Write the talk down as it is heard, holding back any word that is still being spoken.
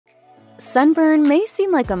Sunburn may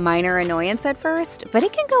seem like a minor annoyance at first, but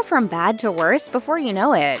it can go from bad to worse before you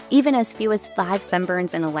know it. Even as few as 5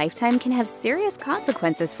 sunburns in a lifetime can have serious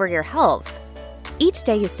consequences for your health. Each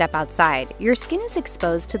day you step outside, your skin is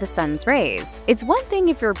exposed to the sun's rays. It's one thing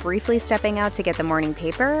if you're briefly stepping out to get the morning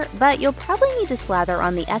paper, but you'll probably need to slather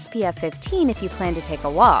on the SPF 15 if you plan to take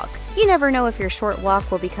a walk. You never know if your short walk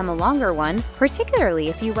will become a longer one, particularly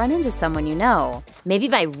if you run into someone you know. Maybe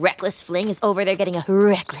my reckless fling is over there getting a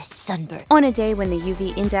reckless sunburn. On a day when the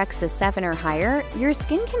UV index is 7 or higher, your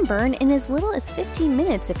skin can burn in as little as 15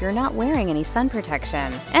 minutes if you're not wearing any sun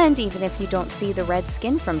protection. And even if you don't see the red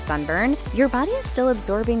skin from sunburn, your body is still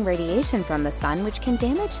absorbing radiation from the sun, which can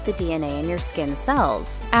damage the DNA in your skin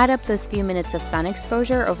cells. Add up those few minutes of sun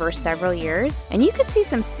exposure over several years, and you could see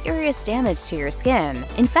some serious damage to your skin.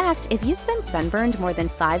 In fact, if you've been sunburned more than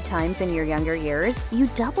 5 times in your younger years, you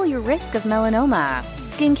double your risk of melanoma.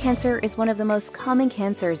 Skin cancer is one of the most common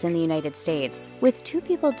cancers in the United States, with 2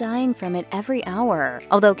 people dying from it every hour.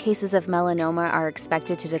 Although cases of melanoma are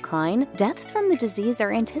expected to decline, deaths from the disease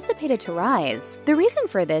are anticipated to rise. The reason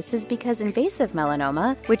for this is because invasive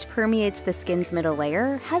melanoma, which permeates the skin's middle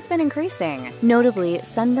layer, has been increasing. Notably,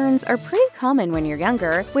 sunburns are pretty common when you're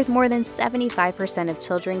younger, with more than 75% of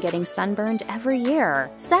children getting sunburned every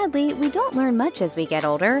year. Sadly, we don't learn much as we get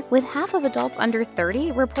older, with half of adults under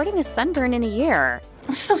 30 reporting a sunburn in a year.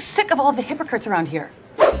 I'm so sick of all the hypocrites around here.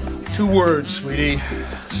 2 words, sweetie.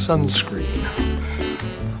 Sunscreen.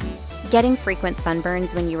 Getting frequent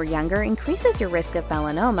sunburns when you were younger increases your risk of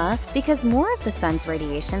melanoma because more of the sun's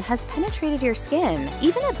radiation has penetrated your skin.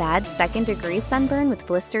 Even a bad 2nd-degree sunburn with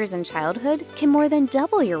blisters in childhood can more than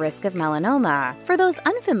double your risk of melanoma. For those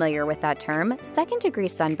unfamiliar with that term, 2nd-degree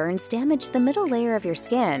sunburns damage the middle layer of your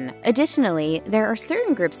skin. Additionally, there are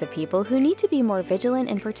certain groups of people who need to be more vigilant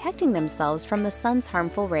in protecting themselves from the sun's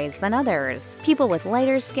harmful rays than others. People with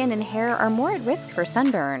lighter skin and hair are more at risk for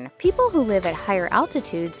sunburn. People who live at higher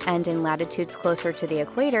altitudes and in latitudes closer to the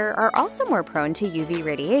equator are also more prone to UV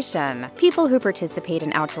radiation. People who participate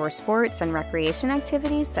in outdoor sports and recreation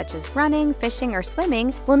activities such as running, fishing, or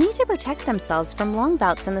swimming will need to protect themselves from long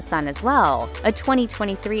bouts in the sun as well. A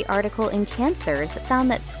 2023 article in Cancers found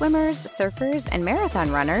that swimmers, surfers, and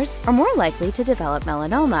marathon runners are more likely to develop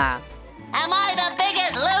melanoma. Am I the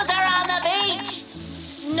biggest loser on the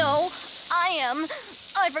beach? No, I am.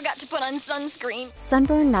 I forgot to put on sunscreen.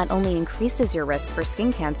 Sunburn not only increases your risk for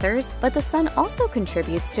skin cancers, but the sun also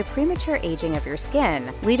contributes to premature aging of your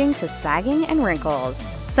skin, leading to sagging and wrinkles.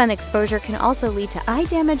 Sun exposure can also lead to eye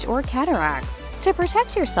damage or cataracts. To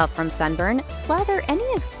protect yourself from sunburn, slather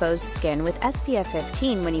any exposed skin with SPF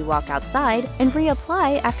 15 when you walk outside and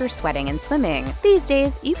reapply after sweating and swimming. These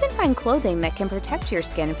days, you can find clothing that can protect your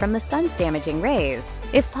skin from the sun's damaging rays.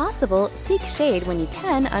 If possible, seek shade when you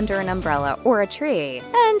can under an umbrella or a tree.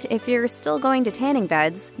 And if you're still going to tanning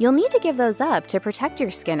beds, you'll need to give those up to protect your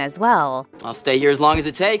skin as well. I'll stay here as long as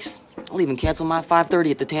it takes. I'll even cancel my 5:30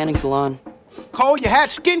 at the tanning salon. Cole, you had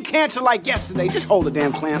skin cancer like yesterday. Just hold the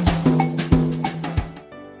damn clamp.